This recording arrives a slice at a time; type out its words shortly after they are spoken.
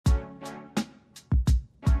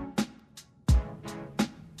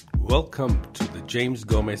Welcome to the James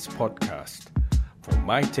Gomez podcast for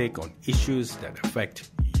my take on issues that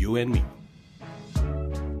affect you and me.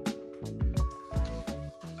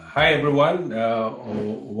 Hi everyone,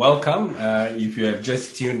 welcome. If you have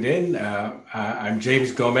just tuned in, I'm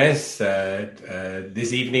James Gomez.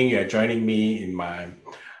 This evening you're joining me in my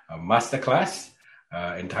masterclass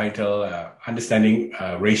entitled Understanding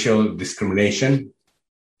Racial Discrimination.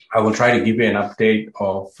 I will try to give you an update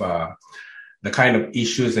of the kind of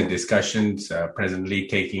issues and discussions presently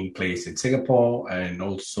taking place in Singapore, and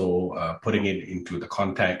also putting it into the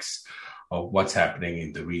context of what's happening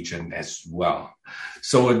in the region as well.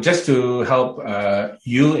 So just to help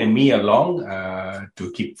you and me along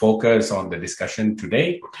to keep focus on the discussion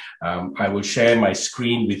today, I will share my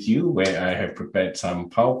screen with you where I have prepared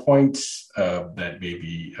some PowerPoints that may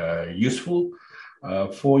be useful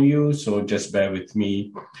for you. So just bear with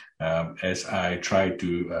me as I try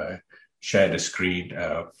to share the screen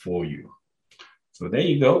for you. So there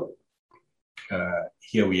you go.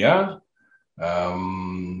 Here we are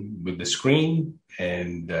with the screen,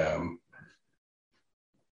 and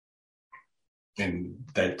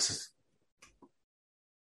that's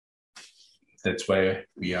where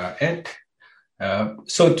we are at.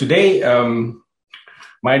 So today,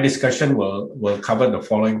 my discussion will cover the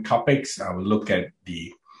following topics. I will look at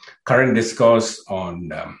the current discourse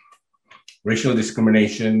on racial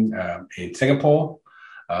discrimination in Singapore,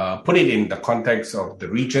 put it in the context of the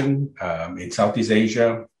region in Southeast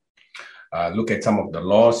Asia, look at some of the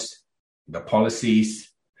laws, the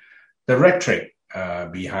policies, the rhetoric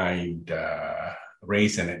behind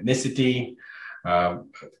race and ethnicity,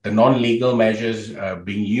 the non-legal measures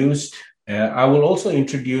being used. I will also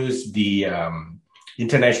introduce the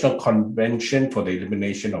International Convention for the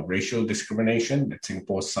Elimination of Racial Discrimination that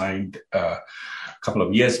Singapore signed a couple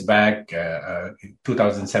of years back, in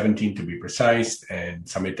 2017 to be precise, and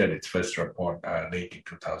submitted its first report late in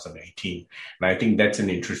 2018. And I think that's an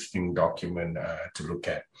interesting document to look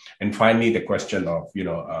at. And finally, the question of,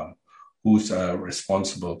 who's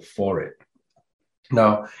responsible for it.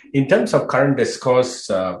 Now, in terms of current discourse,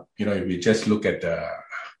 if you just look at the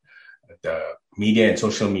media and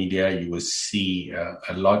social media, you will see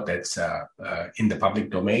a lot that's in the public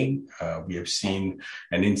domain. We have seen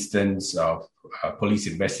an instance of police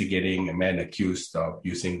investigating a man accused of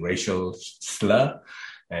using racial slur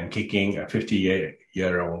and kicking a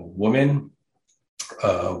 50-year-old woman.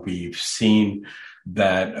 We've seen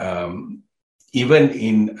that even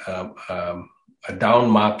in a down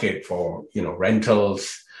market for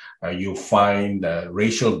rentals, you find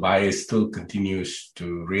racial bias still continues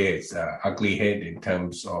to rear its ugly head in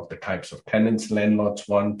terms of the types of tenants landlords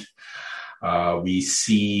want. We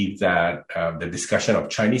see that the discussion of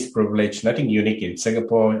Chinese privilege, nothing unique in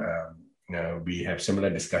Singapore. We have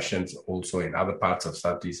similar discussions also in other parts of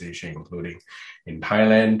Southeast Asia, including in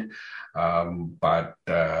Thailand. But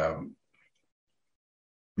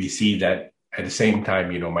we see that at the same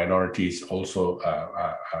time, minorities also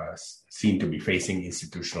seem to be facing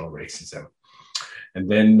institutional racism. And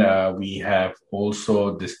then we have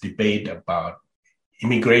also this debate about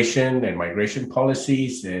immigration and migration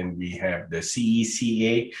policies, and we have the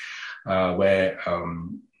CECA, where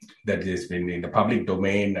that has been in the public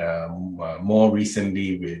domain more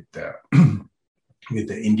recently with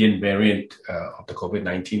the Indian variant of the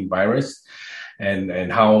COVID-19 virus,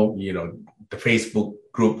 and how the Facebook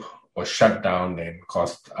group was shut down and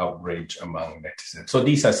caused outrage among netizens. So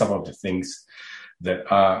these are some of the things that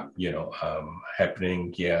are,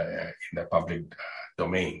 happening here in the public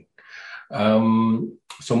domain.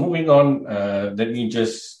 So moving on, let me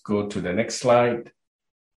just go to the next slide,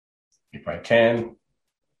 if I can.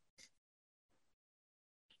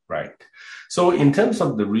 Right. So in terms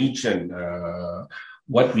of the region,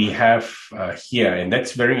 what we have here, and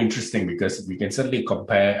that's very interesting because we can certainly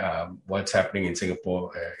compare what's happening in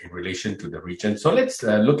Singapore in relation to the region. So let's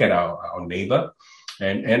look at our neighbor.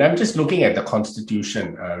 And I'm just looking at the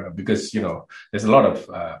constitution because, there's a lot of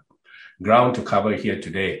ground to cover here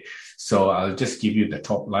today. So I'll just give you the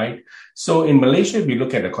top line. So in Malaysia, if you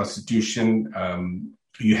look at the constitution,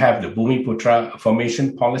 you have the Bumiputra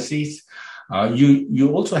formation policies.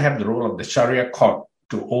 You also have the role of the Sharia court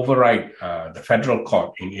to override the federal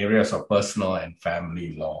court in areas of personal and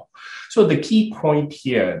family law. So the key point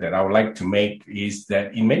here that I would like to make is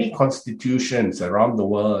that in many constitutions around the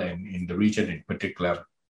world and in the region in particular,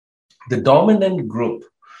 the dominant group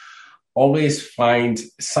always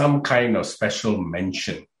finds some kind of special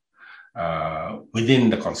mention within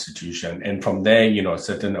the constitution. And from there,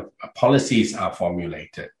 certain policies are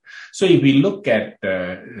formulated. So if we look at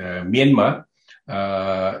Myanmar,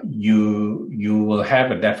 you will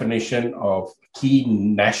have a definition of key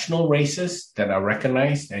national races that are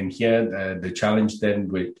recognized, and here the challenge then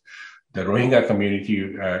with the Rohingya community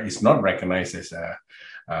is not recognized as a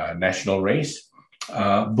national race.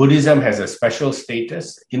 Buddhism has a special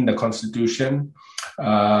status in the constitution,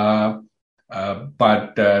 but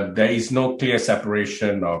there is no clear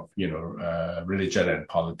separation of religion and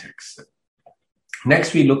politics.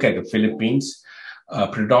 Next, we look at the Philippines,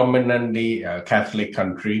 predominantly a Catholic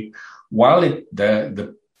country. While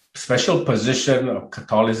the special position of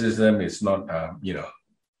Catholicism is not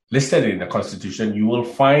listed in the constitution, you will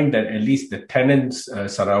find that at least the tenets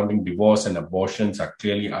surrounding divorce and abortions are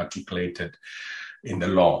clearly articulated in the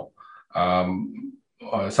law.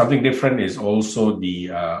 Something different is also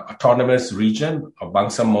the autonomous region of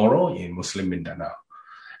Bangsamoro in Muslim Mindanao.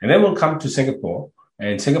 And then we'll come to Singapore.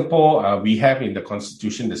 And Singapore, we have in the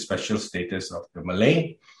constitution the special status of the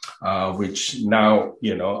Malay, which now,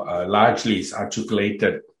 largely is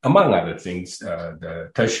articulated, among other things, the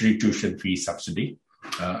tertiary tuition fee subsidy.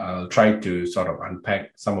 I'll try to sort of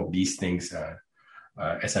unpack some of these things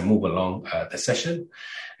as I move along the session.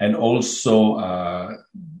 And also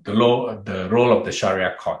the role of the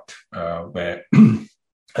Sharia court, where,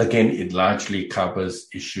 again, it largely covers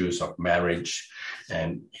issues of marriage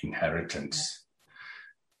and inheritance.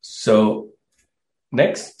 So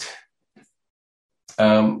next,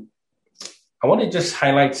 I want to just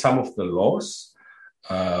highlight some of the laws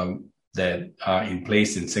that are in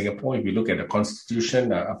place in Singapore. If you look at the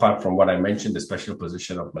constitution, apart from what I mentioned, the special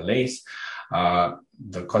position of Malays,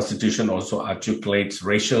 the constitution also articulates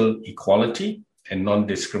racial equality and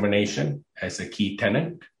non-discrimination as a key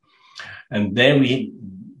tenet. And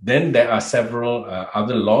then there are several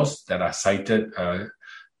other laws that are cited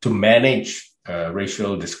to manage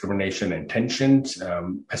racial discrimination and tensions,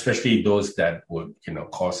 especially those that would,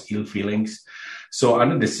 cause ill feelings. So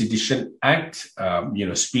under the Sedition Act,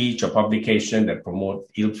 speech or publication that promote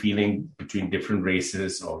ill feeling between different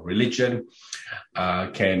races or religion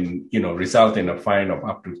can, result in a fine of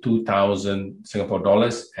up to 2,000 Singapore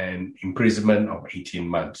dollars and imprisonment of 18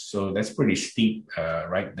 months. So that's pretty steep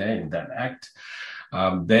right there in that act.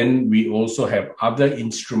 Then we also have other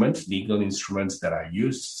instruments, legal instruments that are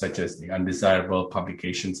used, such as the Undesirable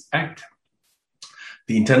Publications Act.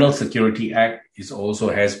 The Internal Security Act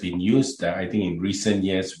has been used. I think in recent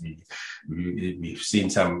years, we've seen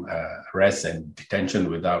some arrests and detention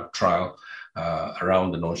without trial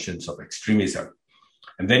around the notions of extremism.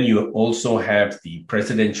 And then you also have the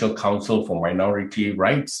Presidential Council for Minority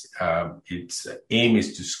Rights. Its aim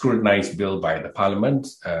is to scrutinize bills by the Parliament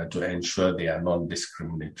to ensure they are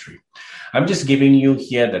non-discriminatory. I'm just giving you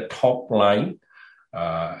here the top line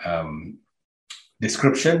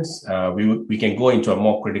descriptions. We can go into a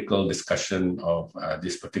more critical discussion of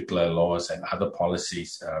these particular laws and other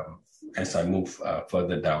policies as I move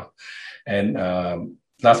further down. And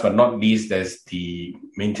last but not least, there's the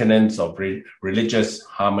Maintenance of Religious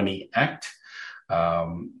Harmony Act.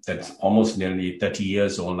 That's almost nearly 30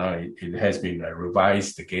 years old now. It has been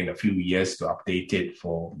revised again a few years to update it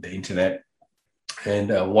for the internet.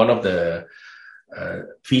 And one of the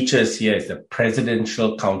features here is the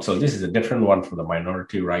Presidential Council. This is a different one from the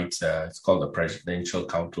minority rights. It's called the Presidential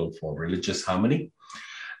Council for Religious Harmony.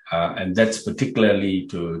 And that's particularly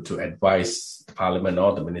to advise the Parliament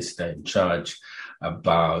or the minister in charge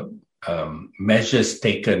about measures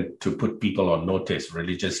taken to put people on notice,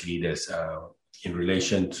 religious leaders, in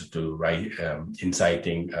relation to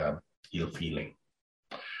inciting ill feeling.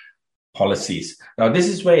 Policies. Now, this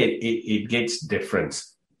is where it gets different.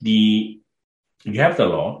 You have the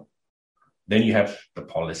law, then you have the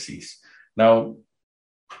policies. Now,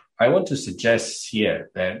 I want to suggest here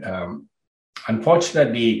that,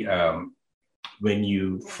 unfortunately, when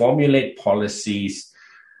you formulate policies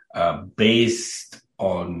based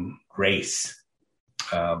on race,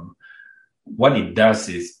 what it does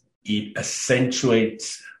is it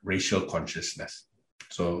accentuates racial consciousness.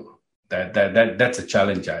 So that's a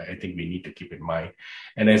challenge I think we need to keep in mind.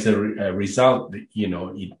 And as a result,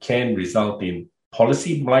 it can result in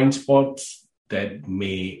policy blind spots that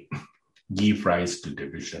may give rise to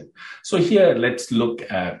division. So here, let's look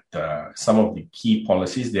at some of the key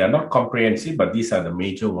policies. They are not comprehensive, but these are the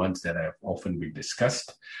major ones that have often been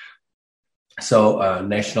discussed. So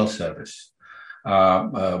national service.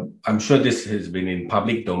 I'm sure this has been in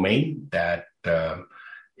public domain that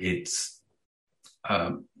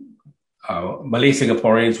Malay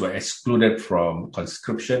Singaporeans were excluded from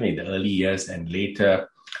conscription in the early years and later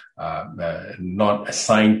not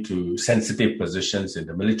assigned to sensitive positions in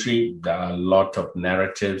the military. There are a lot of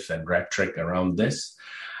narratives and rhetoric around this.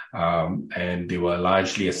 and they were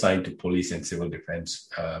largely assigned to police and civil defense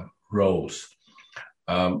roles.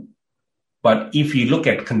 But if you look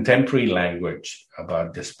at contemporary language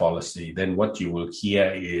about this policy, then what you will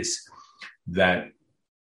hear is that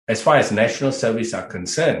as far as national service are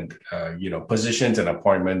concerned, positions and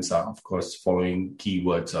appointments are, of course, following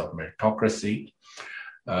keywords of meritocracy,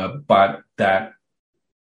 but that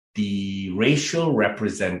the racial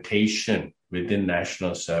representation within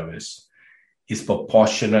national service is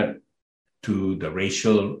proportionate to the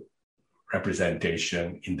racial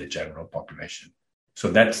representation in the general population. So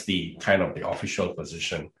that's the kind of the official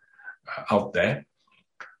position out there.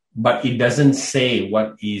 But it doesn't say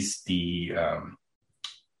what is the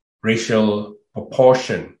racial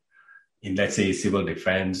proportion in, let's say, civil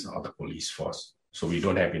defense or the police force. So we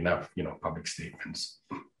don't have enough, public statements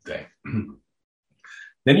there.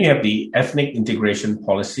 Then you have the ethnic integration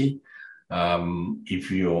policy.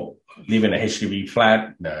 If you live in a HDB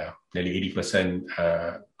flat, nearly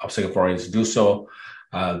 80% of Singaporeans do so,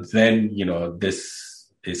 then, this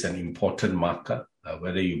is an important marker.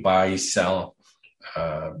 Whether you buy, sell,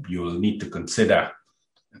 you will need to consider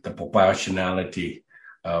the proportionality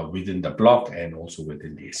within the block and also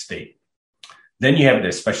within the estate. Then you have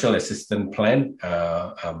the special assistance plan.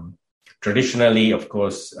 Traditionally, of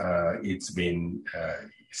course, it's been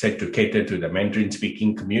said to cater to the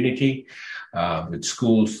Mandarin-speaking community, with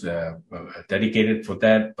schools dedicated for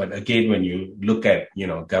that. But again, when you look at,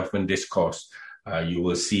 government discourse, you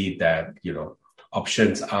will see that,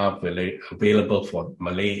 options are available for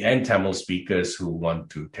Malay and Tamil speakers who want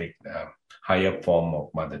to take the higher form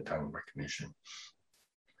of mother tongue recognition.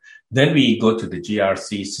 Then we go to the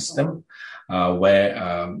GRC system,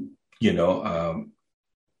 where,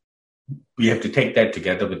 we have to take that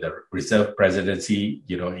together with the reserve presidency.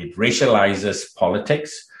 It racializes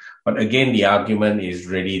politics. But again, the argument is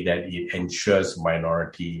really that it ensures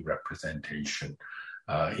minority representation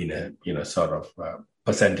in a, sort of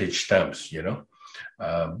percentage terms,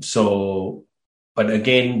 but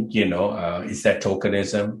again, is that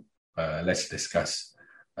tokenism? Let's discuss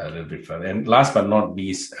a little bit further. And last but not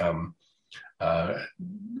least,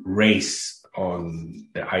 race on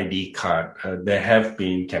the ID card. There have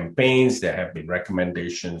been campaigns, there have been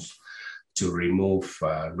recommendations to remove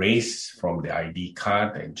race from the ID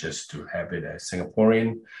card and just to have it as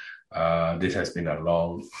Singaporean. This has been a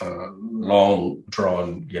long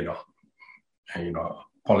drawn,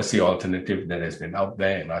 policy alternative that has been out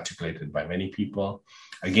there and articulated by many people.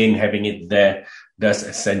 Again, having it there does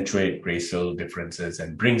accentuate racial differences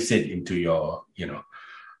and brings it into your,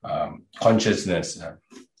 consciousness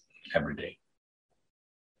every day.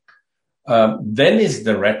 Then is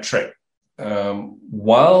the rhetoric.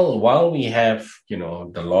 While we have,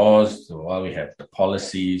 the laws, while we have the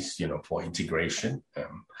policies, for integration,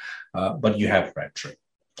 but you have rhetoric.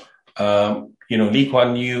 Lee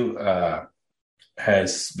Kuan Yew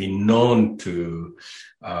has been known to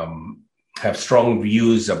have strong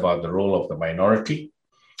views about the role of the minority.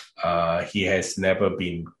 He has never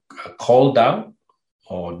been called out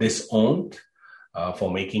or disowned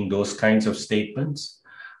for making those kinds of statements.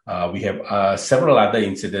 We have several other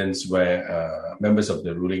incidents where members of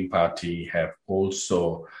the ruling party have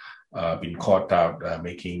also been caught out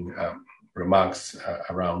making remarks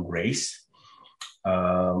around race.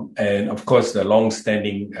 And of course, the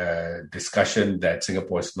long-standing discussion that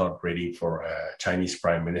Singapore is not ready for a Chinese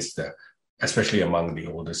prime minister, especially among the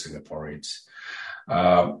older Singaporeans.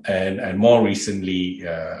 And more recently,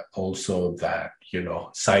 also that,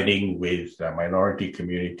 siding with the minority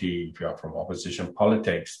community, if you are from opposition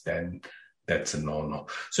politics, then that's a no-no.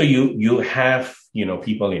 So you have,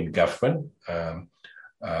 people in government and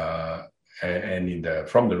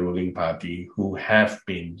from the ruling party who have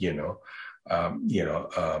been,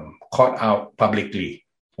 caught out publicly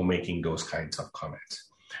for making those kinds of comments.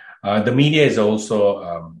 The media is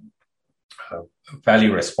also fairly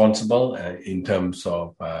responsible in terms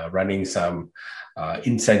of running some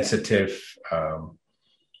insensitive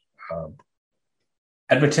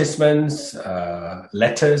advertisements,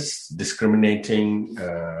 letters discriminating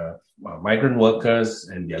migrant workers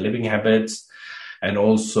and their living habits, and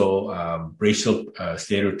also racial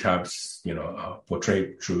stereotypes,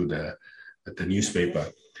 portrayed through the newspaper.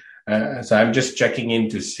 So I'm just checking in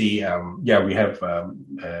to see, we have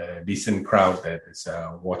a decent crowd that is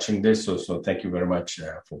watching this. So thank you very much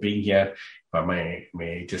for being here. If I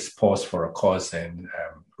may just pause for a cause and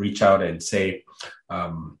reach out and say,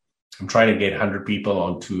 I'm trying to get 100 people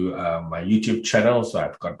onto my YouTube channel. So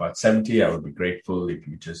I've got about 70. I would be grateful if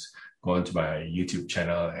you just go onto my YouTube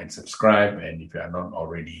channel and subscribe. And if you are not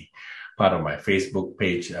already part of my Facebook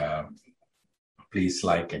page, please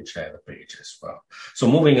like and share the page as well. So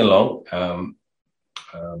moving along,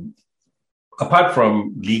 apart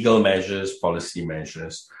from legal measures, policy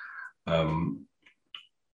measures,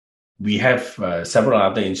 we have several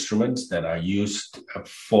other instruments that are used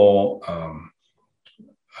for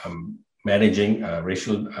managing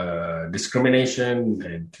racial discrimination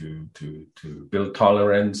and to build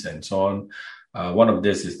tolerance and so on. One of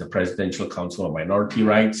this is the Presidential Council on Minority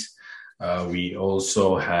Rights. We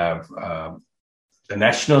also have the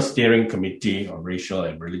National Steering Committee on Racial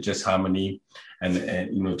and Religious Harmony,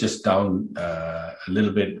 and just down a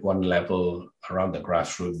little bit, one level around the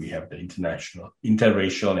grassroots, we have the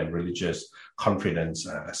Interracial and Religious Confidence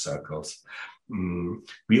Circles.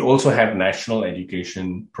 We also have national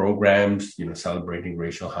education programs, celebrating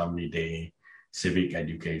Racial Harmony Day, civic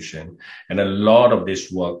education, and a lot of this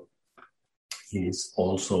work is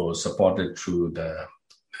also supported through the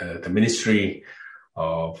Ministry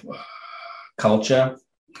of Culture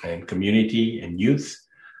and Community and Youth.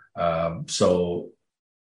 And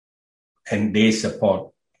they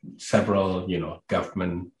support several,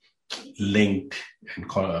 government-linked and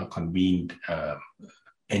convened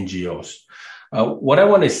NGOs. What I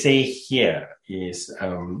want to say here is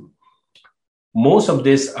most of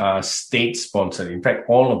these are state-sponsored. In fact,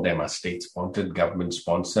 all of them are state-sponsored,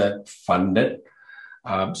 government-sponsored, funded.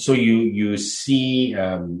 So you see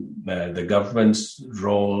the government's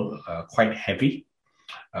role quite heavy.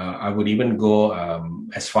 I would even go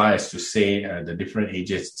as far as to say the different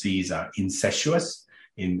agencies are incestuous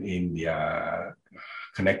in their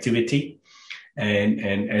connectivity.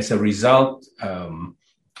 And as a result,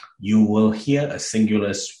 you will hear a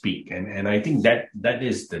singular speak. And I think that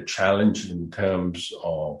is the challenge in terms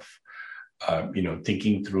of,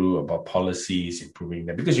 thinking through about policies, improving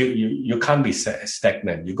them, because you can't be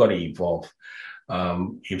stagnant. You got to evolve.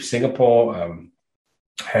 If Singapore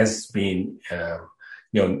has been,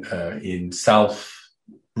 in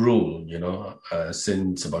self-rule,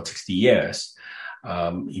 since about 60 years,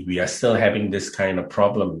 if we are still having this kind of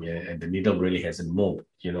problem, and the needle really hasn't moved,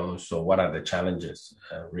 so what are the challenges,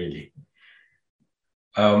 really?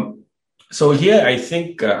 So here, I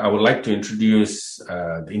think I would like to introduce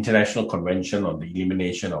the International Convention on the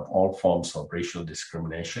Elimination of All Forms of Racial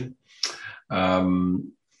Discrimination. I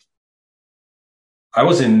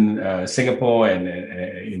was in Singapore and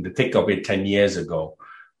in the thick of it 10 years ago,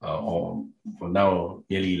 or now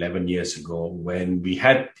nearly 11 years ago, when we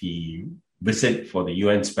had the visit for the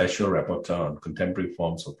UN Special Rapporteur on Contemporary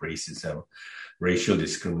Forms of Racism, Racial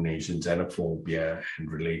Discrimination, Xenophobia, and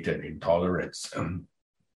Related Intolerance.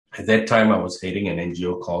 At that time, I was heading an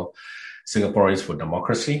NGO called Singaporeans for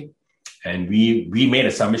Democracy, and we made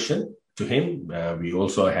a submission to him. We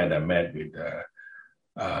also had a met with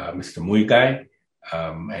Mr. Muigai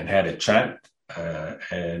and had a chat.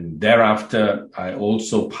 And thereafter, I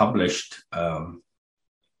also published an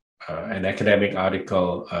academic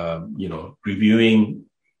article, reviewing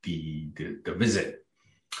the visit.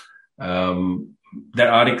 That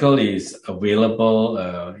article is available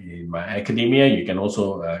in my academia. You can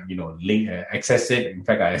also, access it. In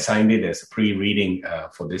fact, I assigned it as a pre-reading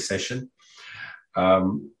for this session.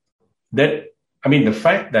 The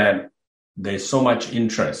fact that there's so much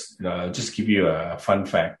interest, I'll just give you a fun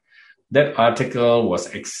fact. That article was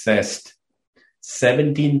accessed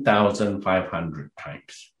 17,500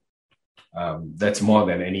 times. That's more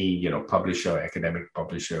than any, academic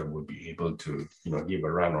publisher would be able to, give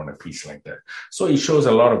a run on a piece like that. So it shows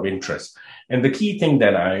a lot of interest. And the key thing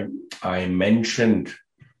that I mentioned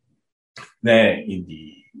there in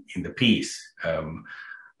the piece,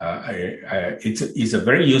 it's a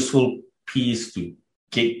very useful piece to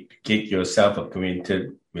get yourself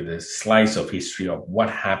acquainted with a slice of history of what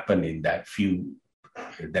happened in that few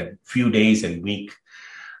days and week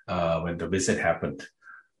when the visit happened.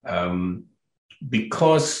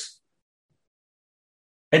 Because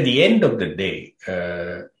at the end of the day,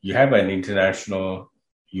 you have an international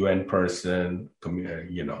UN person,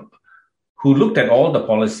 who looked at all the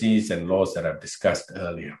policies and laws that I've discussed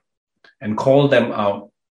earlier and called them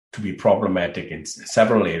out to be problematic in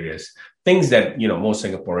several areas, things that, most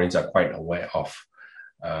Singaporeans are quite aware of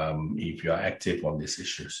if you are active on these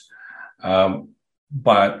issues.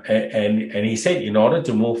 But he said, in order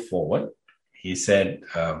to move forward, he said,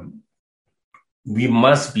 we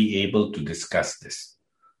must be able to discuss this,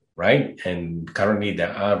 right? And currently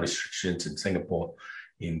there are restrictions in Singapore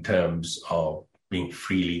in terms of being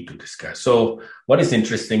freely to discuss. So what is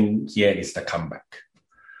interesting here is the comeback.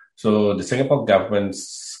 So the Singapore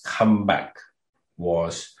government's comeback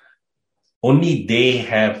was only they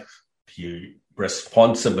have the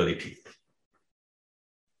responsibility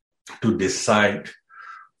to decide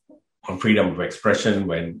on freedom of expression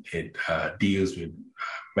when it deals with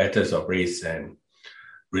matters of race and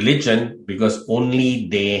religion, because only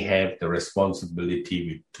they have the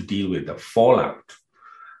responsibility to deal with the fallout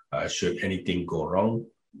should anything go wrong,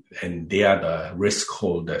 and they are the risk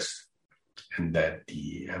holders, and that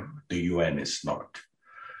the UN is not.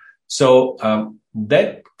 So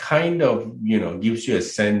that kind of gives you a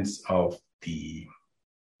sense of the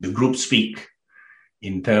group speak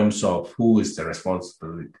in terms of who has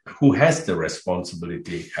the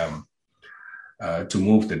responsibility to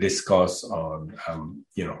move the discourse on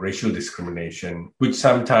racial discrimination, which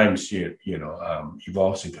sometimes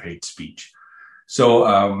evolves into hate speech. So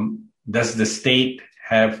does the state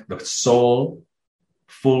have the sole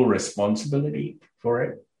full responsibility for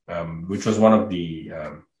it? Which was one of the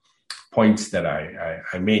points that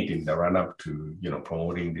I made in the run-up to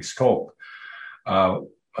promoting this talk.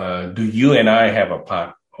 Do you and I have a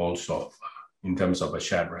part also in terms of a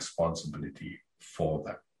shared responsibility for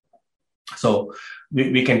that? So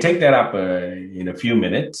we can take that up in a few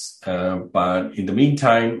minutes, but in the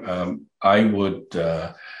meantime, I would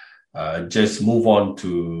just move on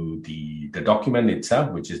to the document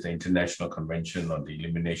itself, which is the International Convention on the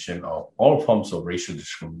Elimination of All Forms of Racial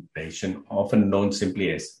Discrimination, often known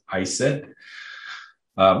simply as ICED.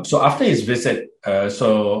 So after his visit,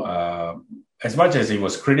 as much as he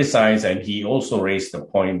was criticized, and he also raised the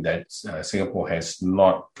point that Singapore has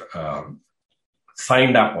not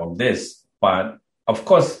signed up on this, but of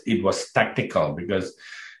course it was tactical because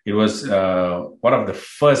it was one of the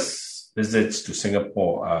first visits to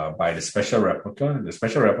Singapore by the special rapporteur. The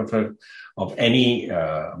special rapporteur of any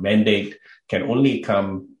mandate can only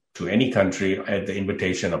come to any country at the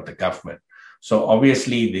invitation of the government. So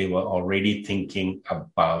obviously they were already thinking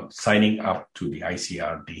about signing up to the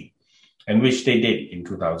ICRD, and which they did in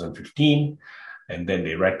 2015. And then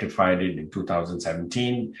they ratified it in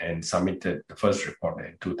 2017 and submitted the first report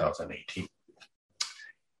in 2018.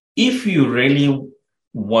 If you really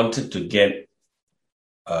wanted to get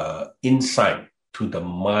insight to the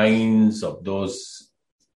minds of those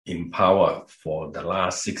in power for the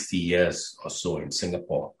last 60 years or so in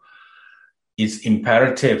Singapore, it's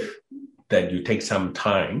imperative that you take some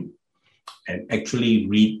time and actually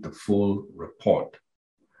read the full report,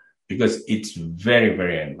 because it's very,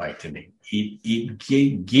 very enlightening.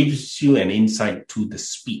 It gives you an insight to the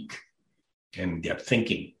speak and their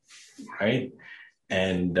thinking, right?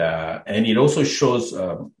 And it also shows,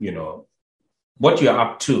 what you're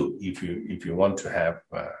up to if you want to have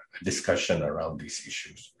a discussion around these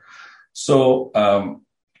issues. So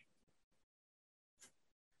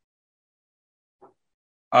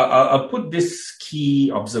I'll put these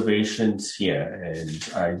key observations here, and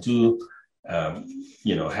I do,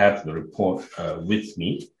 have the report with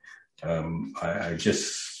me. I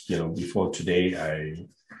just, before today,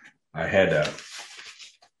 I had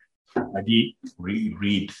I did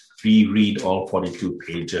reread all 42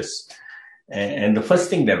 pages. And the first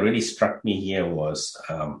thing that really struck me here was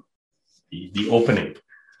the opening,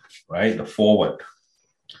 right? The foreword.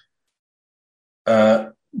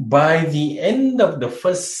 By the end of the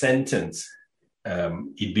first sentence,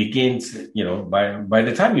 it begins, by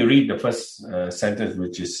the time you read the first sentence,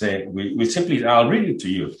 which is saying, we simply, I'll read it to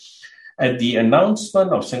you. At the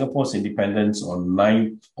announcement of Singapore's independence on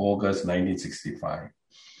 9th August 1965,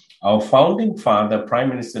 our founding father, Prime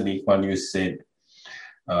Minister Lee Kuan Yew, said,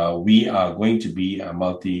 we are going to be a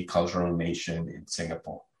multicultural nation in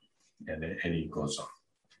Singapore. And it goes on.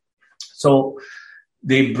 So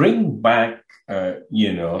they bring back,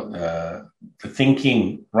 the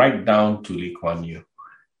thinking right down to Lee Kuan Yew.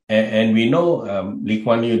 And we know Lee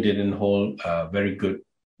Kuan Yew didn't hold very good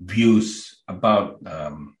views about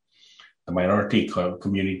the minority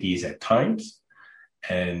communities at times.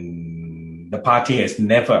 And the party has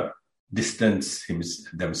never distanced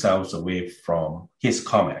themselves away from his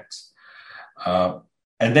comments. And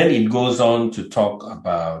then it goes on to talk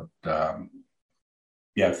about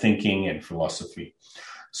their thinking and philosophy.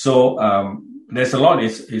 So there's a lot.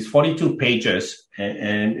 It's 42 pages,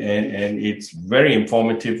 and it's very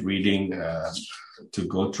informative reading to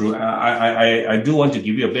go through. I do want to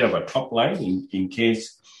give you a bit of a top line in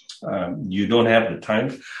case you don't have the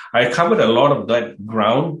time. I covered a lot of that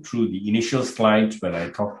ground through the initial slides when I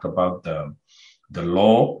talked about the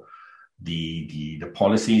law, the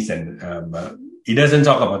policies, and it doesn't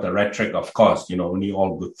talk about the rhetoric, of course, only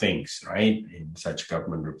all good things, right, in such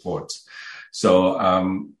government reports. So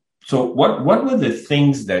what were the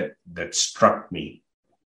things that struck me?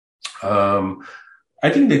 I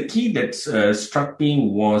think the key that struck me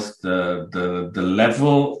was the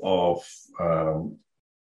level of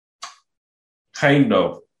kind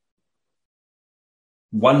of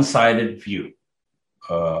one-sided view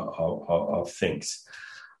of things.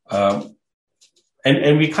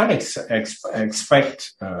 And we can't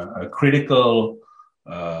expect a critical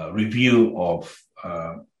review of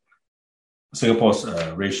Singapore's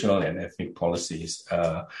racial and ethnic policies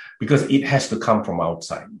because it has to come from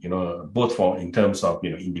outside, both in terms of,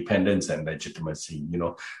 independence and legitimacy.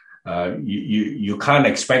 You can't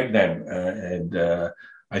expect them. And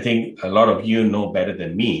I think a lot of you know better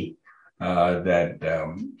than me that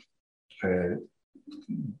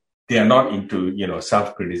they are not into,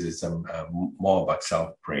 self-criticism, more about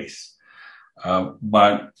self-praise.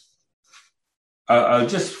 But I'll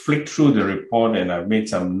just flick through the report, and I've made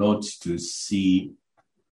some notes to see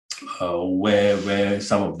where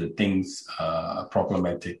some of the things are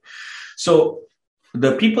problematic. So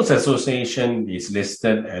the People's Association is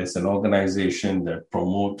listed as an organization that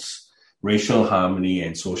promotes racial harmony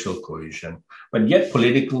and social cohesion, but yet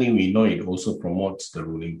politically we know it also promotes the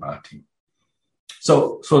ruling party.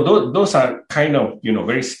 So those are kind of,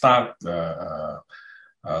 very stark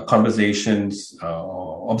conversations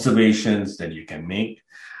or observations that you can make.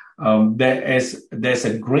 There's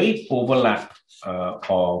a great overlap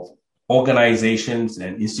of organizations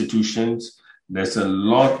and institutions. There's a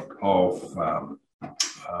lot of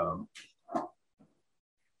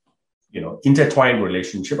intertwined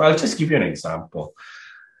relationship. I'll just give you an example.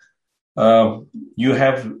 You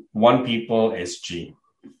have One People SG.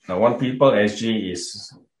 Now, One People SG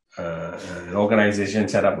is an organization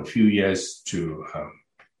set up a few years to,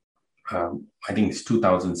 I think it's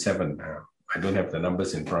 2007. I don't have the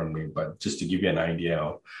numbers in front of me, but just to give you an idea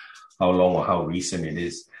of how long or how recent it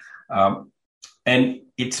is. And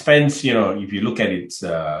it spends, if you look at its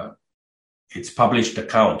published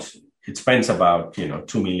accounts, it spends about,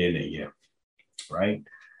 2 million a year, right?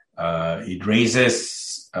 It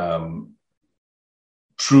raises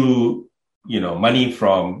through, money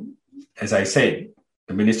from, as I said,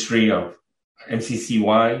 the Ministry of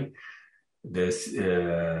MCCY, the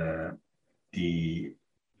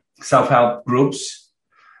self-help groups,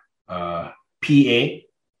 PA,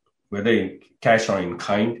 whether in cash or in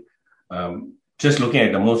kind, just looking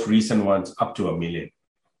at the most recent ones, up to 1 million.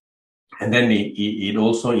 And then it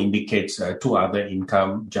also indicates two other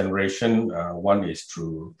income generation. One is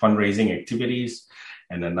through fundraising activities,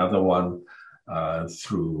 and another one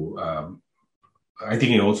through, I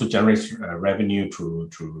think it also generates revenue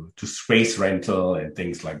to space rental and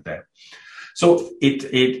things like that. So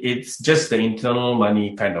it's just the internal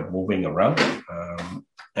money kind of moving around.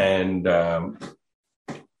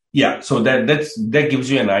 So that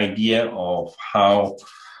gives you an idea of how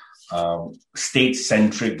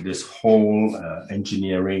state-centric this whole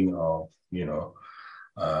engineering of,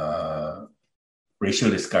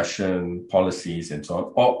 racial discussion, policies, and so on.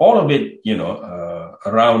 All of it,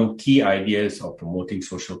 around key ideas of promoting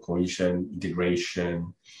social cohesion,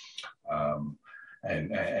 integration,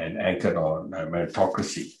 and anchored on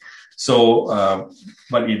meritocracy. So,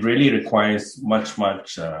 but it really requires much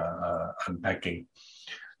unpacking.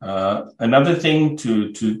 Another thing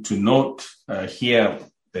to note here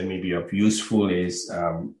that may be of useful is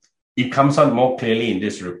it comes out more clearly in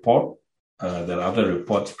this report than other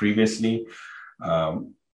reports previously.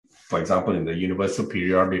 For example, in the Universal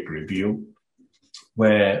Periodic Review,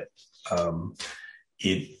 where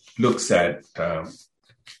it looks at,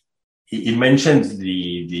 it mentions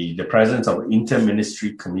the presence of an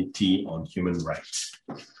Inter-Ministry Committee on Human Rights.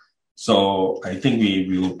 So I think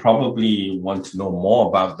we will probably want to know more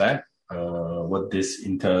about that. What this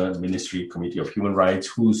Inter-Ministry Committee of Human Rights,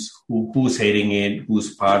 who's heading it,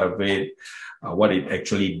 who's part of it, what it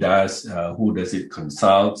actually does, who does it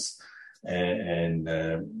consults, and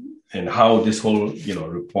how this whole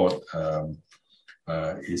report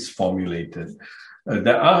is formulated.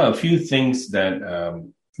 There are a few things that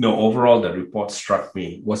overall the report struck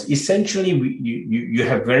me was essentially you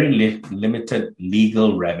have very limited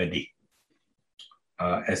legal remedy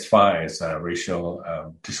as far as racial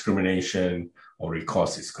discrimination or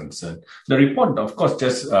recourse is concerned. The report, of course,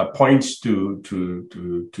 just points to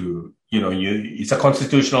it's a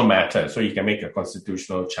constitutional matter, so you can make a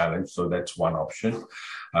constitutional challenge. So that's one option.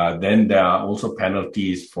 Then there are also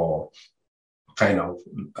penalties for kind of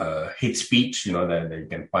hate speech, that you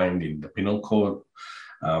can find in the penal code.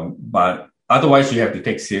 But otherwise, you have to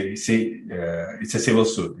take it's a civil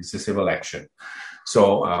suit, it's a civil action.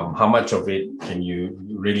 So how much of it can you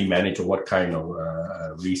really manage, or what kind of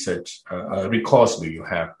recourse do you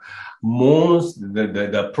have?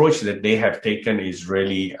 The approach that they have taken is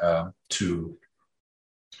really to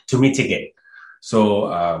mitigate. So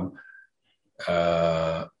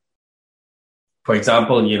for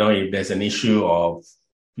example, if there's an issue of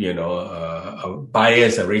a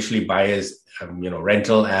bias, a racially biased,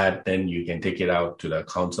 rental ad, then you can take it out to the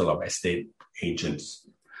Council of Estate Agents.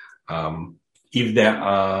 If there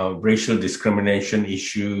are racial discrimination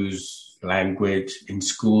issues, language in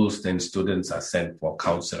schools, then students are sent for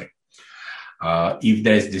counseling. If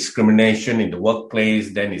there's discrimination in the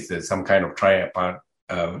workplace, then it's some kind of tripart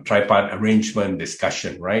arrangement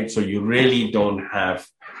discussion, right? So you really don't have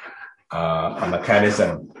a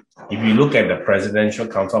mechanism. If you look at the Presidential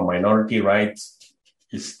Council on Minority Rights,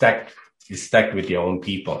 it's stacked with your own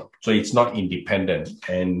people. So it's not independent.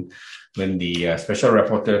 And when the special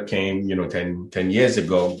rapporteur came, 10 years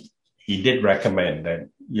ago, he did recommend that,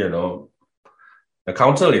 the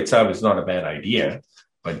council itself is not a bad idea,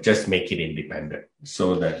 but just make it independent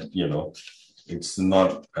so that, it's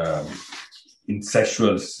not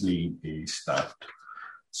incestuously staffed.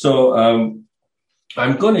 So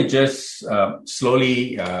I'm going to just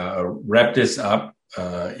slowly wrap this up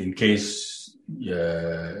in case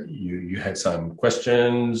you had some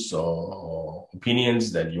questions or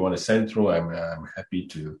opinions that you want to send through. I'm happy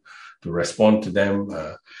to respond to them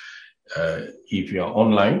if you're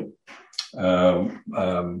online.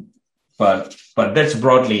 But that's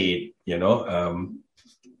broadly, in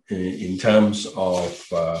terms of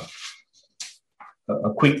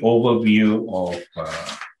a quick overview of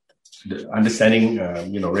the understanding,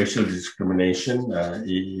 racial discrimination.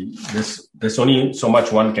 There's only so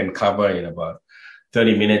much one can cover in about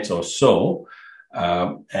 30 minutes or so.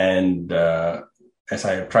 And as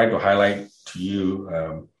I have tried to highlight to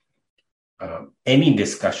you, any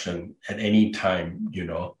discussion at any time,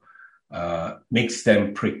 makes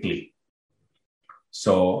them prickly.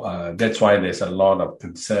 So that's why there's a lot of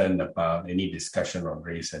concern about any discussion on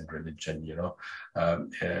race and religion.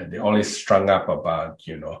 They always strung up about,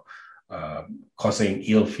 causing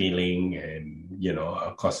ill feeling and,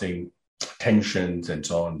 causing tensions and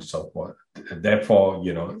so on and so forth. Therefore,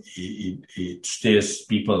 it steers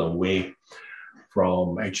people away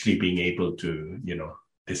from actually being able to,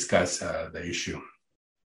 discuss the issue.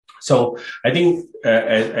 So I think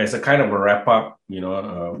as a kind of a wrap up,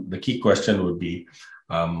 the key question would be,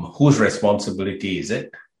 whose responsibility is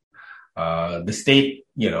it? The state,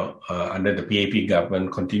 under the PAP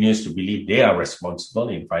government continues to believe they are responsible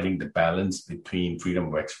in finding the balance between freedom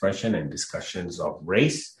of expression and discussions of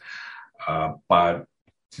race. But,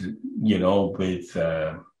 with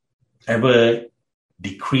ever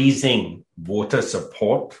decreasing voter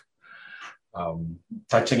support,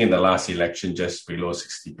 touching in the last election just below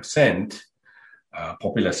 60%,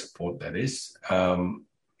 popular support that is,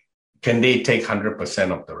 can they take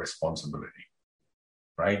 100% of the responsibility?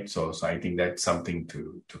 Right? So I think that's something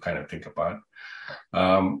to kind of think about.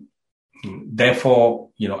 Therefore,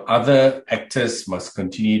 other actors must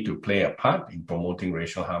continue to play a part in promoting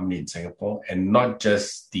racial harmony in Singapore, and not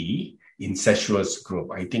just the incestuous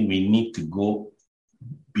group. I think we need to go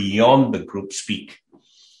beyond the group speak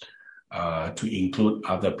to include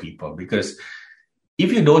other people, because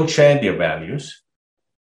if you don't share their values,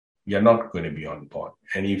 you're not going to be on board.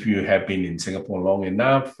 And if you have been in Singapore long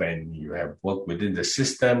enough and you have worked within the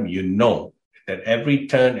system, you know that every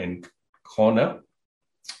turn and corner,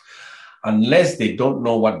 unless they don't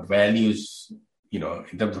know what values, in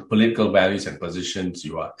terms of political values and positions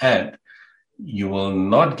you are at, you will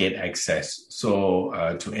not get access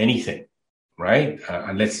to anything, right?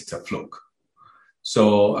 Unless it's a fluke.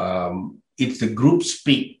 So it's the group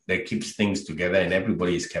speak that keeps things together, and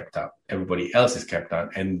everybody is kept out. Everybody else is kept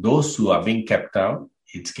out. And those who are being kept out,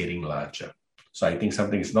 it's getting larger. So I think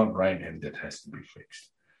something is not right, and that has to be fixed.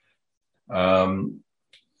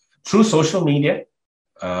 Through social media,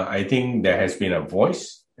 I think there has been a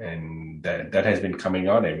voice, and that has been coming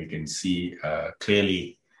out, and we can see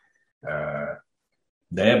clearly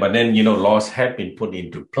there. But then, laws have been put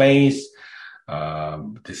into place.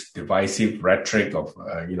 This divisive rhetoric of,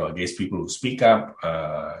 against people who speak up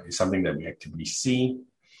is something that we actively see.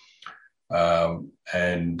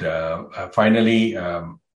 Finally,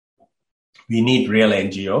 we need real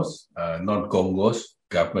NGOs, not gongos,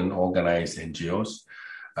 government-organized NGOs,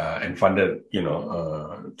 and funded,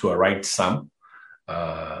 to a right sum,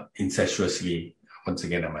 incestuously, once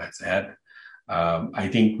again, I must add. I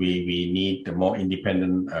think we need more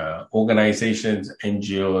independent organizations,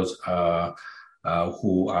 NGOs,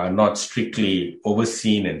 who are not strictly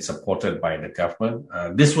overseen and supported by the government.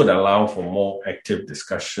 This would allow for more active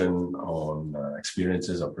discussion on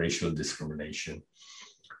experiences of racial discrimination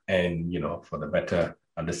and, for the better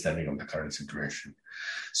understanding of the current situation.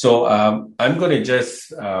 So I'm going to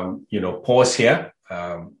just, pause here.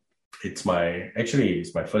 It's my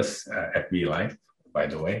first FB Live, by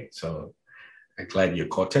the way. So I'm glad you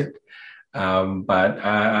caught it. But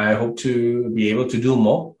I hope to be able to do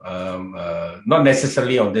more, not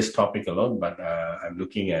necessarily on this topic alone, but I'm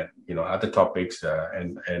looking at other topics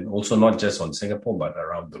and also not just on Singapore, but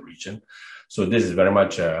around the region. So this is very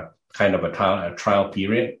much a kind of a trial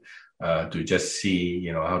period to just see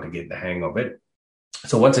how to get the hang of it.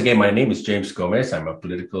 So once again, my name is James Gomez. I'm a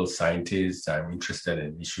political scientist. I'm interested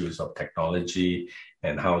in issues of technology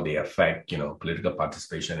and how they affect, political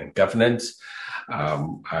participation and governance.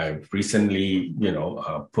 I've recently,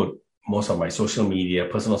 put most of my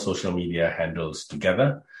personal social media handles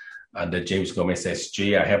together under James Gomez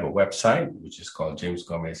SG. I have a website which is called James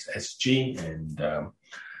Gomez SG, and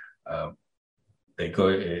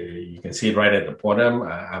you can see it right at the bottom.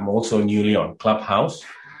 I'm also newly on Clubhouse.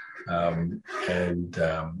 I'm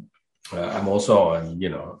also on,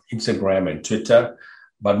 Instagram and Twitter.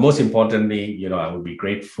 But most importantly, I would be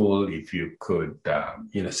grateful if you could,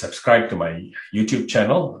 subscribe to my YouTube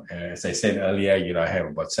channel. As I said earlier, I have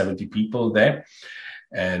about 70 people there.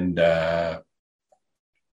 And,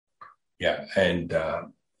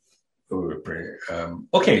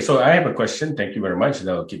 okay, so I have a question. Thank you very much.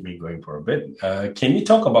 That'll keep me going for a bit. Can you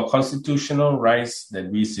talk about constitutional rights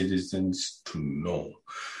that we citizens to know?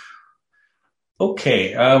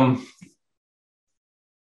 Okay.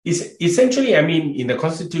 Essentially, in the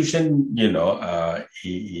Constitution,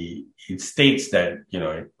 it states that,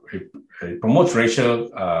 it promotes racial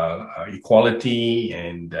equality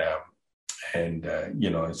and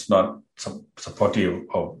it's not supportive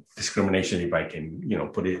of discrimination, if I can,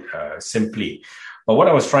 put it simply. But what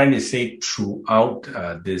I was trying to say throughout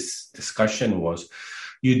this discussion was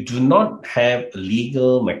you do not have a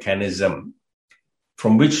legal mechanism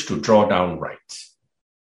from which to draw down rights,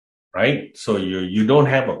 right? So you don't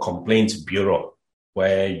have a complaints bureau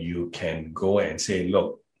where you can go and say,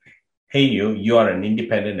 look, hey, you are an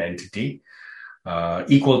independent entity,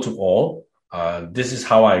 equal to all. This is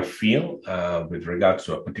how I feel with regards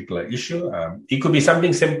to a particular issue. It could be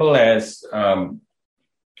something simple as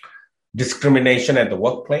discrimination at the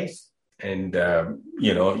workplace. And,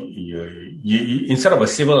 you instead of a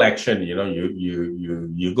civil action,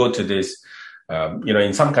 you go to this.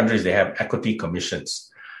 In some countries, they have equity commissions.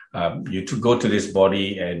 You to go to this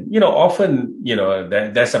body and, often,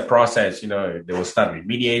 there's a process, they will start with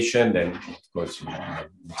mediation, then of course, you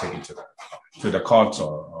take it to the courts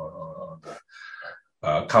or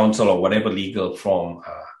the council or whatever legal form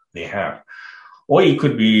they have. Or it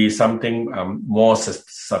could be something more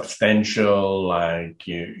substantial, like,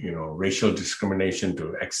 racial discrimination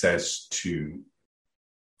to access to,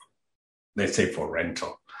 let's say, for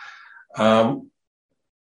rental.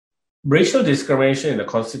 Racial discrimination in the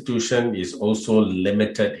Constitution is also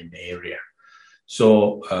limited in area.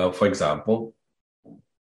 So, for example,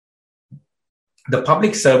 the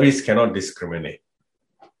public service cannot discriminate,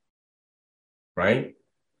 right?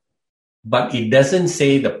 But it doesn't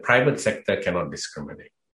say the private sector cannot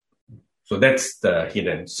discriminate. So that's the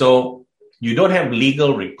hidden. So you don't have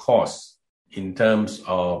legal recourse in terms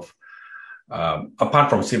of, apart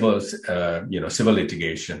from civil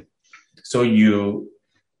litigation.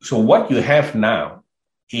 So what you have now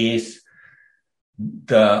is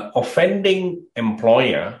the offending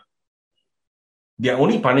employer, their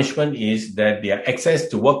only punishment is that their access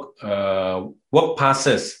to work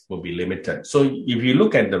passes will be limited. So if you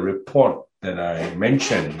look at the report that I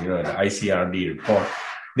mentioned, the ICRD report,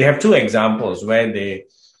 they have two examples where they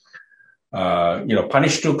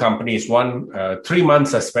punish two companies, one 3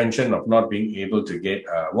 months suspension of not being able to get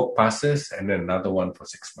work passes, and then another one for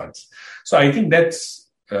 6 months. So I think that's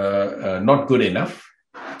not good enough.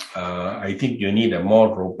 I think you need a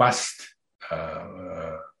more robust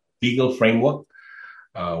legal framework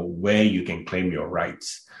where you can claim your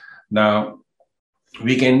rights. Now,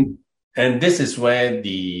 and this is where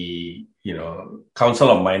the Council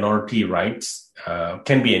of Minority Rights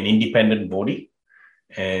can be an independent body,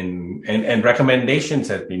 and recommendations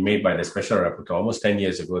have been made by the Special Rapporteur almost 10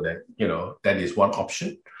 years ago that that is one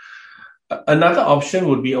option. Another option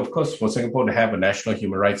would be, of course, for Singapore to have a National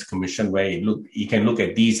Human Rights Commission where you can look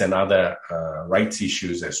at these and other rights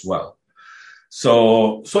issues as well.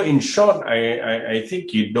 So in short, I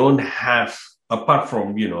think you don't have, apart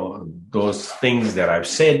from those things that I've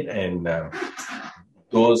said and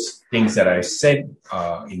those things that I said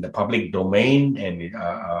in the public domain and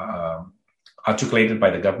articulated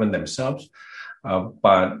by the government themselves,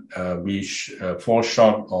 but we fall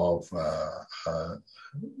short of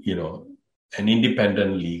an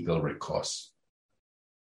independent legal recourse.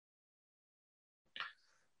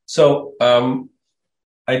 So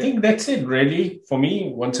I think that's it really for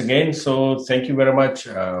me once again. So thank you very much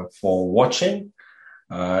for watching.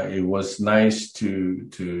 It was nice to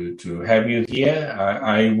have you here.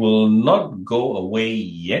 I will not go away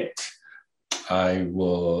yet. I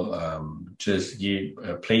will just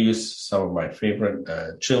play you some of my favorite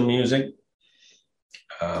chill music.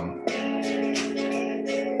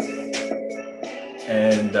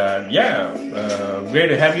 Great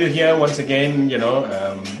to have you here once again. It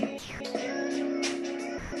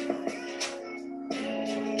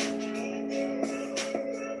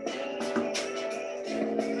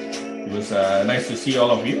was nice to see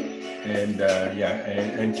all of you,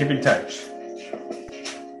 and keep in touch.